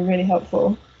 because they were really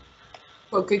helpful.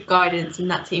 Got good guidance in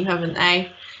that team, haven't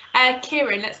they?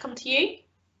 Kieran, let's come to you.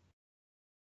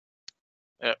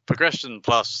 Progression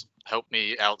Plus helped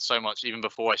me out so much even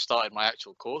before I started my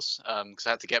actual course, because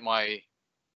I had to get my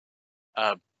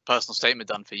personal statement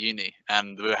done for uni,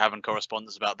 and we were having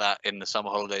correspondence about that in the summer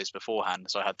holidays beforehand,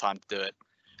 so I had time to do it.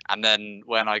 And then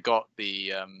when I got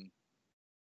the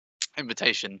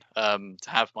invitation to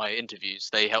have my interviews,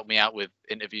 they helped me out with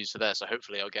interviews for there, so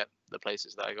hopefully I'll get the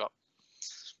places that I got.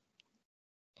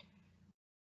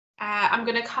 I'm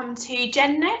going to come to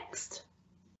Jen next.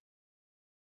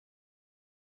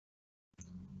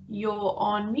 You're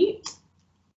on mute.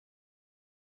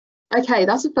 Okay,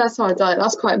 that's the first time I've done it.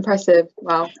 That's quite impressive.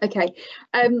 Wow. Okay.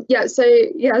 Yeah. So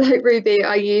yeah, like Ruby,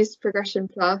 I used Progression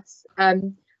Plus.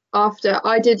 After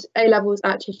I did A levels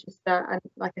at Chichester, and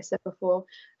like I said before,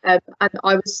 and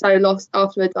I was so lost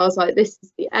afterwards. I was like, this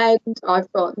is the end.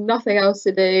 I've got nothing else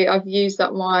to do. I've used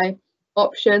up my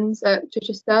options at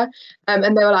Chichester, and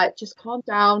they were like, just calm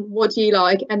down. What do you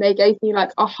like? And they gave me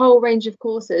like a whole range of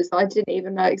courses that I didn't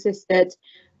even know existed.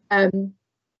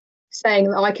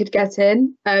 Saying that I could get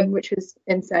in, which was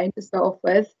insane to start off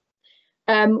with.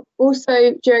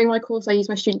 Also, during my course, I used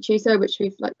my student tutor, which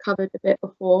we've like covered a bit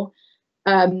before.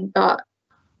 But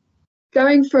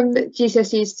going from the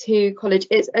GCSEs to college,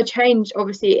 it's a change,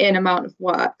 obviously, in amount of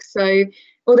work. So,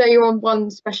 although you're on one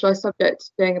specialised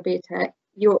subject doing a BTEC,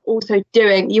 you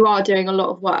are doing a lot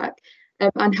of work,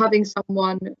 and having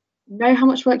someone know how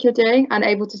much work you're doing and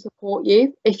able to support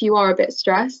you if you are a bit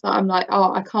stressed, that I'm like,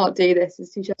 oh, I can't do this,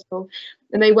 it's too stressful,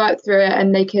 and they work through it,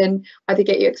 and they can either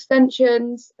get you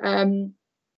extensions, and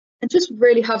just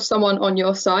really have someone on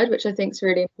your side, which I think is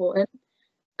really important.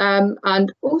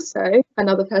 And also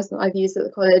another person that I've used at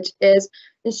the college is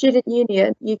the student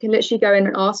union. You can literally go in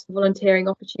and ask for volunteering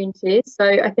opportunities. So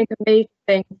I think a major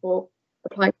thing for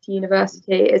applying to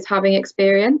university is having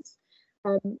experience,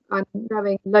 and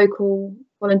having local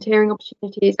volunteering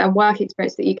opportunities and work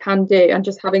experience that you can do, and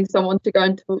just having someone to go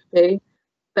and talk to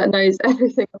that knows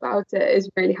everything about it is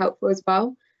really helpful as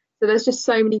well. So there's just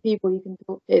so many people you can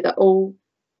talk to that all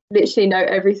literally know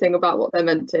everything about what they're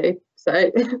meant to.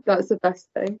 So that's the best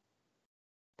thing.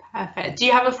 Perfect. Do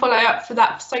you have a follow-up for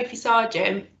that, Sophie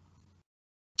Sargent?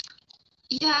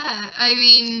 Yeah, I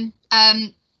mean,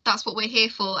 that's what we're here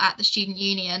for at the Student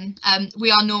Union.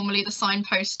 We are normally the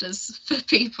signposters for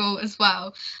people as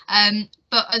well.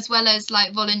 But as well as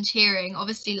like volunteering,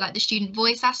 obviously like the student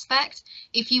voice aspect,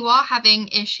 if you are having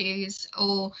issues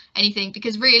or anything,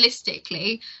 because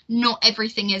realistically, not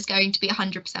everything is going to be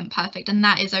 100% perfect, and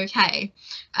that is okay.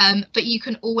 But you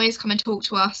can always come and talk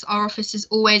to us. Our office is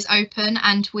always open,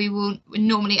 and we're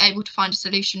normally able to find a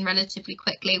solution relatively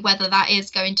quickly, whether that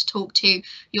is going to talk to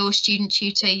your student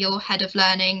tutor, your head of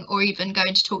learning, or even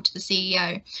going to talk to the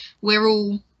CEO. We're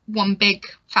all one big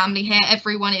family here.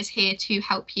 Everyone is here to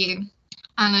help you.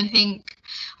 And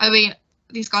I mean,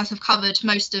 these guys have covered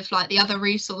most of like the other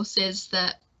resources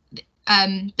that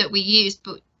we use,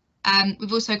 but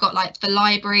we've also got like the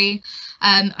library.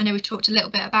 I know we've talked a little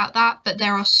bit about that, but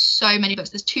there are so many books.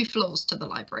 There's 2 floors to the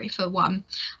library for one.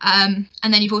 And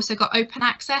then you've also got open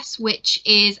access, which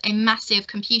is a massive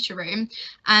computer room,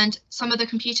 and some of the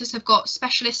computers have got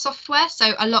specialist software.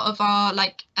 So a lot of our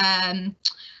like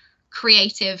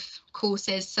creative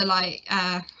courses, so like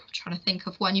I'm trying to think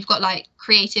of one, you've got like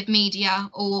creative media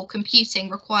or computing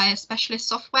require specialist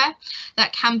software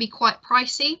that can be quite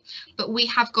pricey, but we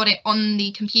have got it on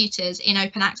the computers in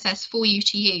open access for you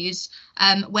to use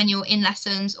when you're in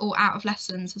lessons or out of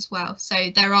lessons as well. So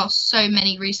there are so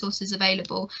many resources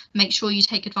available. Make sure you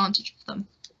take advantage of them.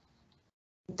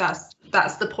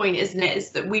 That's the point, isn't it? Is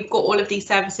that we've got all of these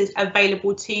services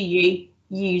available to you.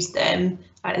 Use them.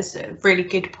 That is a really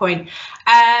good point.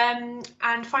 And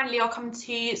finally, I'll come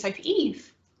to Sophie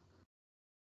Eve.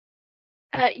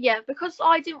 Yeah, because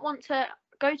I didn't want to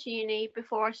go to uni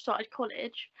before I started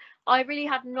college, I really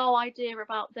had no idea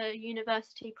about the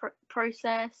university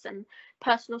process and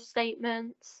personal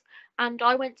statements. And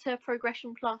I went to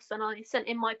Progression Plus and I sent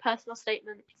in my personal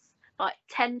statements like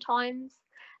 10 times.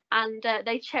 And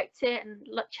they checked it and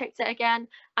checked it again.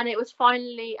 And it was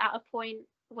finally at a point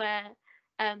where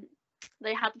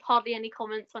they had hardly any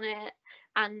comments on it,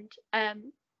 and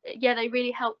yeah, they really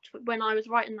helped when I was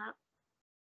writing that.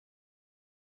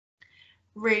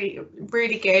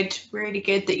 Really good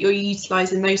that you're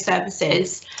utilising those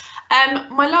services.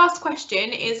 My last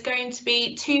question is going to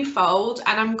be twofold,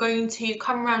 and I'm going to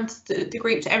come around to the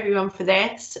group to everyone for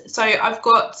this. So I've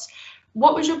got,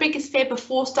 what was your biggest fear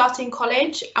before starting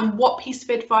college, and what piece of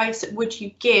advice would you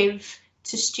give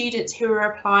to students who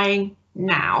are applying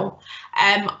now?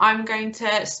 I'm going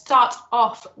to start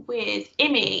off with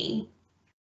Imi.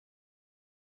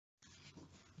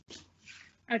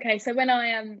 Okay, so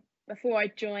when before I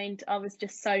joined, I was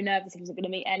just so nervous I wasn't going to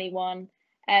meet anyone.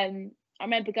 I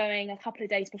remember going a couple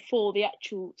of days before the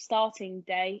actual starting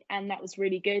day, and that was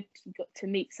really good. You got to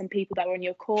meet some people that were on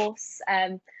your course.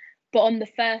 But on the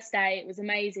first day, it was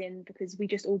amazing because we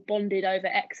just all bonded over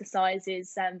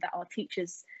exercises that our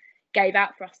teachers gave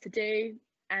out for us to do.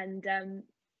 And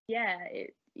yeah,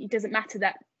 it doesn't matter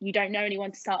that you don't know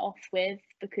anyone to start off with,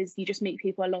 because you just meet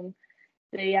people along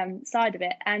the side of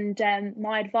it. And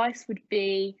my advice would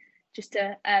be just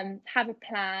to have a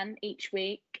plan each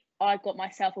week. I got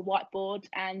myself a whiteboard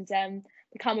and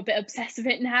become a bit obsessed with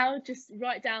it now. Just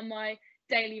write down my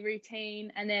daily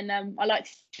routine, and then I like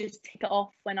to just tick it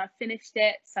off when I've finished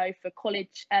it. So for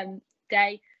college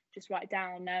day, just write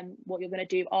down what you're going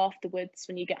to do afterwards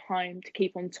when you get home, to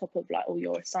keep on top of like all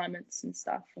your assignments and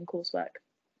stuff and coursework.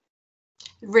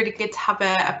 Really good to have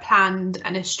a plan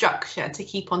and a structure to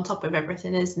keep on top of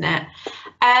everything, isn't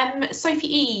it?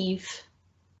 Sophie Eve.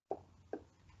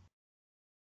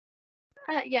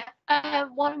 Yeah,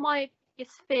 one of my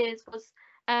biggest fears was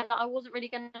that I wasn't really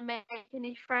going to make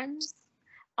any friends.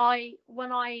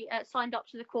 When I signed up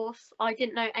to the course, I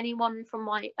didn't know anyone from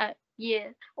my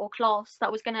year or class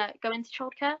that was going to go into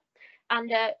childcare,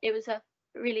 and it was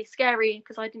really scary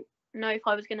because I didn't know if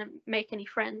I was going to make any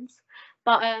friends.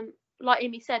 But like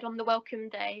Amy said, on the welcome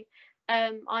day,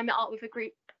 I met up with a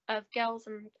group of girls,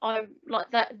 and I'm like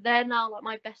they're now like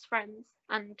my best friends,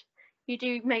 and you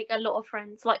do make a lot of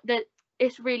friends. Like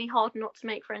it's really hard not to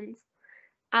make friends.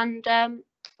 And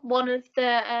one of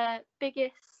the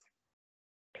biggest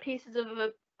pieces of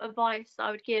advice I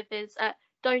would give is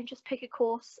don't just pick a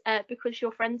course because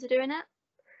your friends are doing it.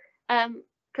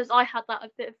 Because I had that a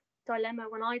bit of dilemma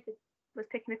when I was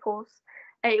picking a course.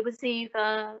 It was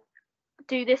either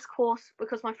do this course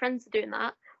because my friends are doing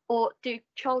that, or do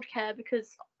childcare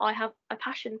because I have a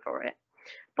passion for it.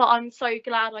 But I'm so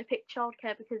glad I picked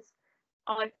childcare because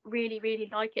I really, really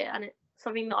like it, and it's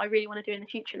something that I really want to do in the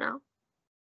future now.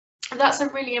 That's a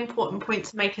really important point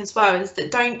to make as well, is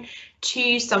that don't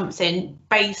choose something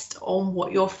based on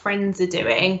what your friends are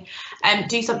doing, and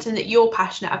do something that you're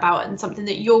passionate about and something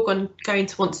that you're going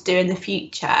to want to do in the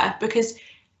future, because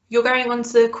you're going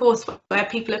onto the course where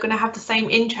people are going to have the same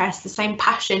interest, the same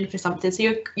passion for something.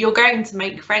 So you're going to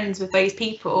make friends with those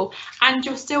people, and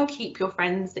you'll still keep your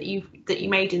friends that you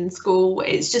made in school.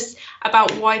 It's just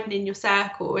about widening your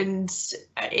circle and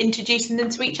introducing them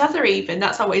to each other. Even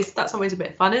that's always a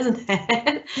bit fun, isn't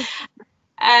it?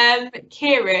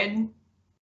 Kieran.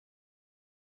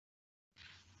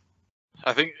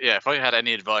 I think, yeah, if I had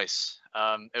any advice,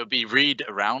 it would be read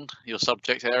around your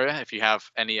subject area. If you have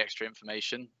any extra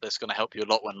information, that's going to help you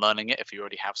a lot when learning it, if you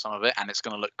already have some of it, and it's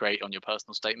going to look great on your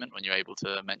personal statement when you're able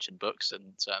to mention books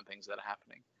and certain things that are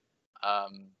happening.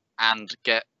 And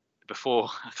get, before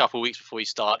a couple of weeks before you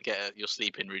start, get your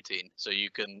sleep-in routine, so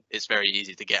you can, it's very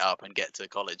easy to get up and get to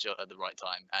college at the right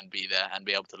time and be there and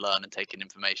be able to learn and take in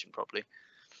information properly.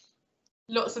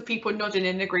 Lots of people nodding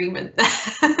in agreement.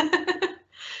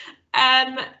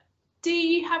 Do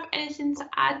you have anything to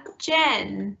add,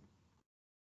 Jen?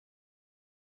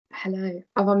 Hello,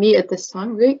 I've unmuted this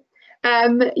time, Ruth.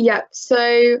 Yeah,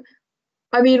 so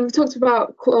I mean, we've talked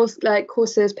about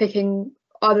courses picking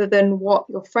other than what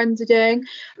your friends are doing,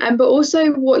 but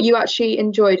also what you actually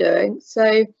enjoy doing.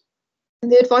 So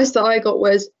the advice that I got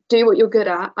was do what you're good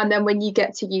at, and then when you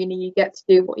get to uni, you get to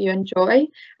do what you enjoy,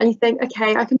 and you think,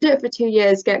 okay, I can do it for 2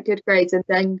 years, get good grades, and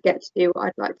then get to do what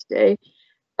I'd like to do.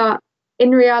 But in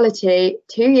reality,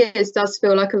 2 years does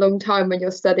feel like a long time when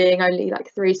you're studying only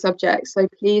like 3 subjects. So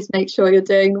please make sure you're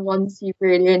doing the ones you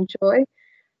really enjoy.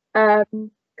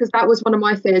 Because that was one of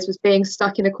my fears, was being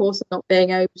stuck in a course and not being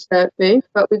able to move.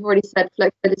 But we've already said,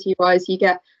 flexibility wise, you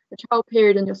get a trial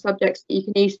period on your subjects that you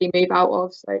can easily move out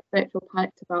of. So don't feel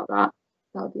panicked about that.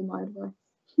 That would be my advice.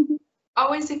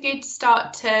 Always a good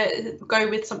start to go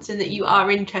with something that you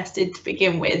are interested to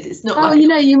begin with. It's not you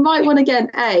know, you might want to get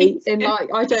an A in, like,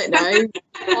 I don't know,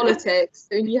 politics,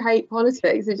 and you hate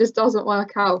politics. It just doesn't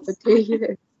work out for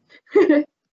 2 years.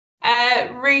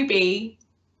 Ruby.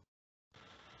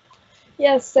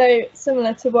 Yeah, so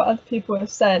similar to what other people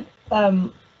have said,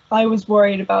 I was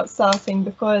worried about starting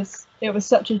because it was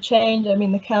such a change. I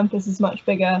mean, the campus is much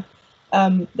bigger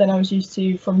than I was used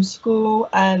to from school,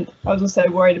 and I was also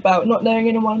worried about not knowing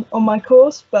anyone on my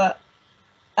course. But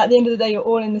at the end of the day, you're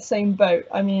all in the same boat.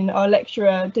 I mean, our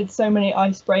lecturer did so many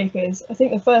icebreakers. I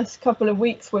think the first couple of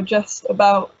weeks were just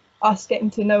about us getting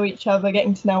to know each other,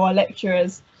 getting to know our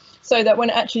lecturers, so that when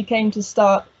it actually came to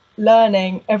start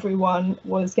learning, everyone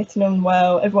was getting on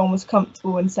well, everyone was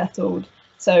comfortable and settled.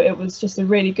 So it was just a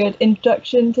really good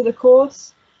introduction to the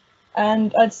course.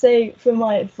 And I'd say, for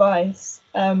my advice,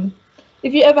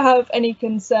 if you ever have any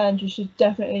concerns, you should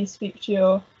definitely speak to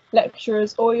your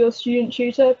lecturers or your student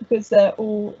tutor, because they're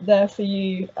all there for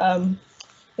you.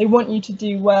 They want you to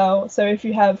do well. So if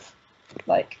you have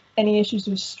like any issues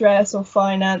with stress or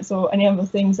finance or any other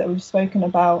things that we've spoken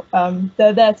about,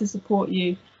 they're there to support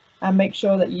you and make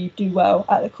sure that you do well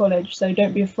at the college. So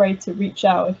don't be afraid to reach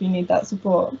out if you need that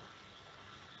support.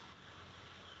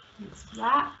 Thanks for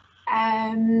that.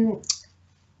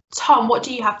 Tom, what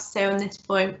do you have to say on this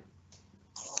point?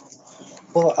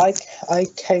 Well, I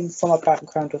came from a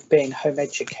background of being home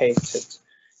educated,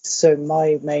 so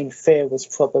my main fear was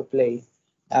probably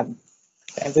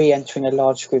re-entering a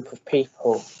large group of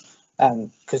people,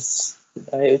 because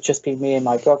it would just be me and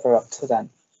my brother up to then.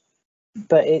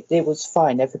 But it was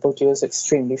fine. Everybody was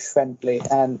extremely friendly,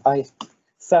 and I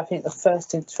think the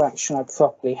first interaction I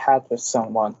properly had with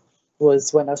someone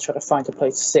was when I was trying to find a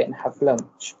place to sit and have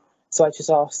lunch. So I just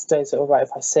asked, is it all right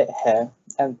if I sit here?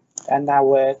 And now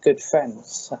we're good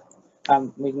friends.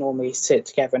 We normally sit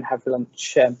together and have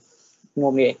lunch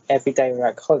normally every day we're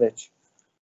at college.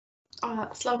 Oh,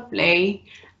 that's lovely.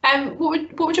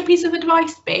 What would your piece of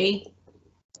advice be?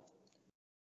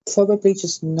 Probably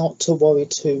just not to worry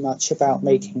too much about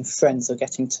making friends or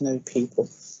getting to know people,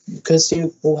 because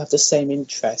you all have the same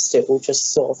interest. It will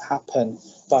just sort of happen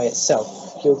by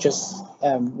itself. You'll just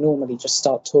normally just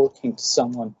start talking to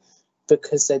someone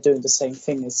because they're doing the same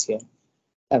thing as you,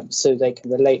 so they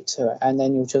can relate to it, and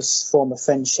then you'll just form a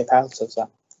friendship out of that.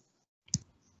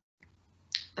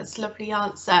 That's a lovely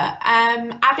answer.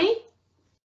 Abby?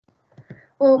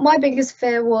 Well, my biggest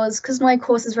fear was, because my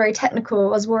course is very technical, I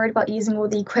was worried about using all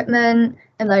the equipment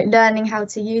and like learning how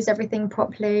to use everything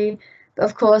properly. But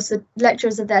of course, the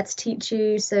lecturers are there to teach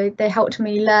you, so they helped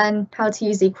me learn how to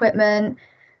use the equipment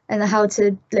and how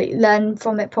to like learn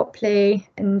from it properly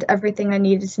and everything I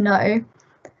needed to know.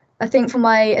 I think for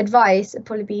my advice, it'd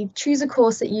probably be choose a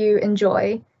course that you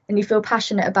enjoy and you feel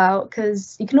passionate about,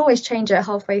 because you can always change it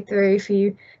halfway through if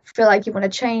you feel like you want to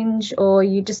change or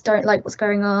you just don't like what's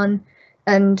going on.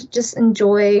 And just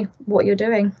enjoy what you're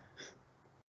doing.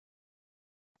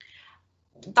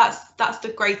 That's the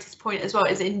greatest point as well,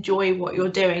 is enjoy what you're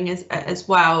doing as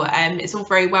well. It's all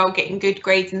very well getting good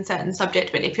grades in certain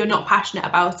subjects, but if you're not passionate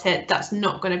about it, that's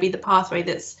not going to be the pathway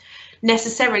that's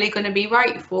necessarily going to be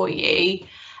right for you.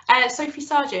 Sophie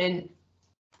Sargent.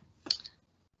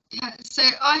 Yeah, so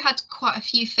I had quite a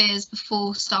few fears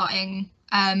before starting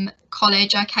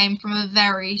college. I came from a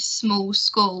very small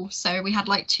school, so we had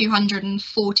like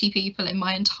 240 people in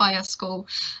my entire school,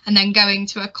 and then going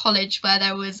to a college where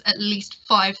there was at least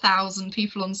 5,000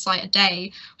 people on site a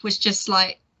day was just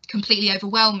like completely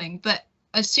overwhelming. But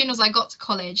as soon as I got to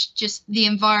college, just the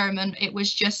environment, it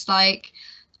was just like,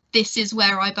 this is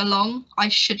where I belong, I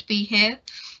should be here.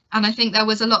 And I think there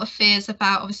was a lot of fears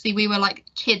about, obviously we were like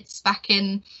kids back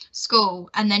in school,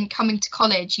 and then coming to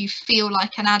college you feel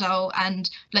like an adult and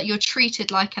like you're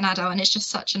treated like an adult, and it's just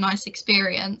such a nice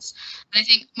experience. And I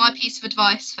think my piece of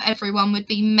advice for everyone would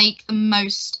be make the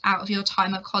most out of your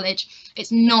time at college.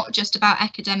 It's not just about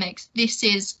academics. This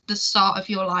is the start of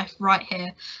your life right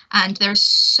here, and there are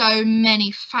so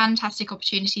many fantastic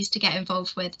opportunities to get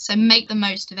involved with. So make the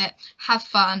most of it, have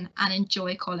fun and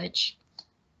enjoy college.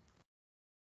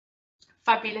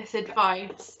 Fabulous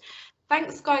advice.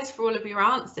 Thanks guys for all of your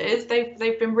answers.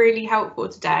 They've been really helpful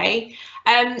today.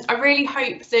 I really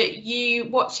hope that you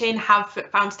watching have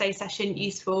found today's session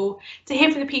useful. To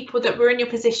hear from the people that were in your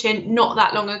position not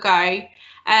that long ago,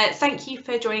 thank you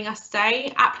for joining us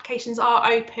today. Applications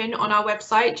are open on our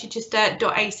website,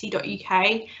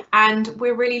 chichester.ac.uk, and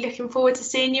we're really looking forward to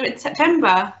seeing you in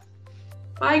September.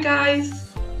 Bye guys.